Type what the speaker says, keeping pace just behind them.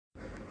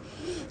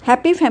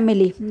Happy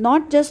family,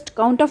 not just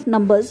count of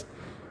numbers.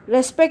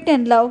 Respect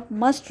and love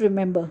must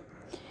remember.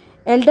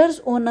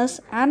 Elders,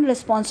 owners, and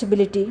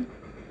responsibility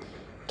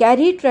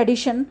carry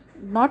tradition,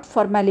 not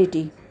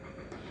formality.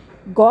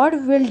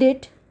 God willed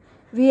it.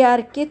 We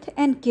are kith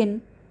and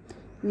kin,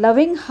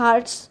 loving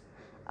hearts,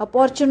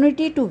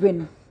 opportunity to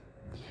win.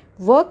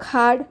 Work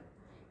hard,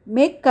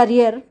 make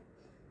career,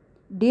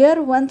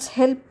 dear ones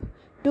help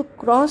to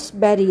cross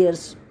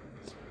barriers.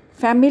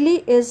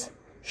 Family is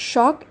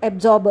shock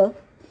absorber.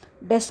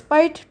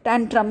 Despite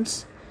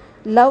tantrums,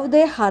 love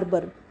they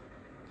harbor.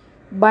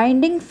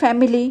 Binding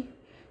family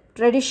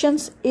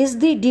traditions is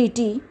the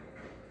deity.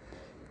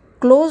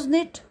 Close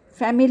knit,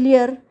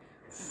 familiar,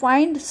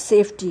 find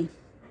safety.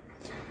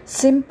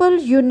 Simple,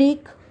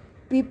 unique,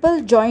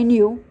 people join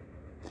you.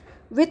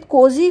 With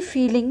cozy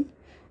feeling,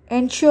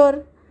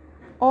 ensure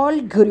all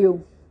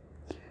grew.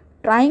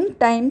 Trying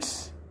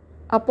times,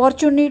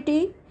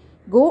 opportunity,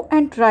 go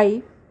and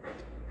try.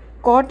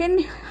 Caught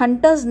in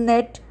hunter's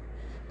net,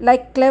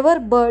 like clever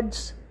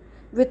birds,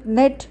 with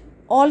net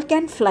all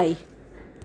can fly.